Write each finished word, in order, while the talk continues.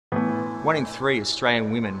1 in 3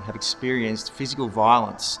 Australian women have experienced physical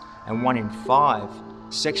violence and 1 in 5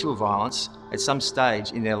 sexual violence at some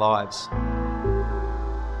stage in their lives.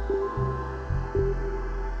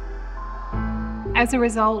 As a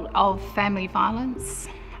result of family violence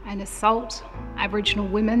and assault, Aboriginal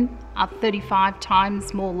women are 35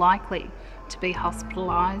 times more likely to be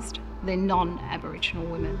hospitalised than non-Aboriginal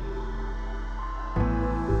women.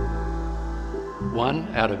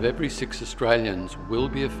 1 out of every 6 Australians will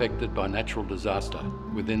be affected by natural disaster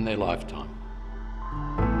within their lifetime.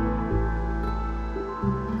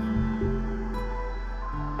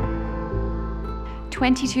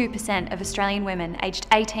 %22% of Australian women aged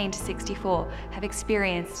 18 to 64 have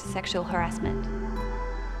experienced sexual harassment.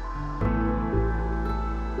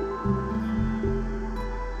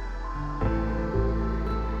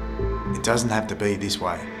 It doesn't have to be this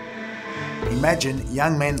way. Imagine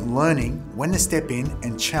young men learning when to step in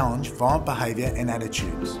and challenge violent behaviour and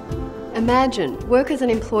attitudes. Imagine workers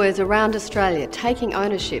and employers around Australia taking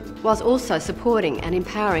ownership whilst also supporting and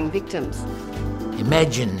empowering victims.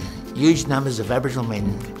 Imagine huge numbers of Aboriginal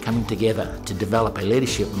men coming together to develop a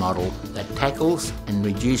leadership model that tackles and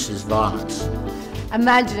reduces violence.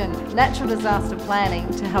 Imagine natural disaster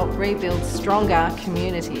planning to help rebuild stronger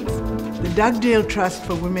communities. The Dugdale Trust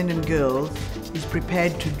for Women and Girls is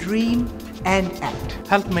prepared to dream and act.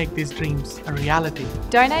 Help make these dreams a reality.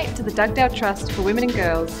 Donate to the Dugdale Trust for Women and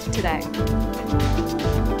Girls today.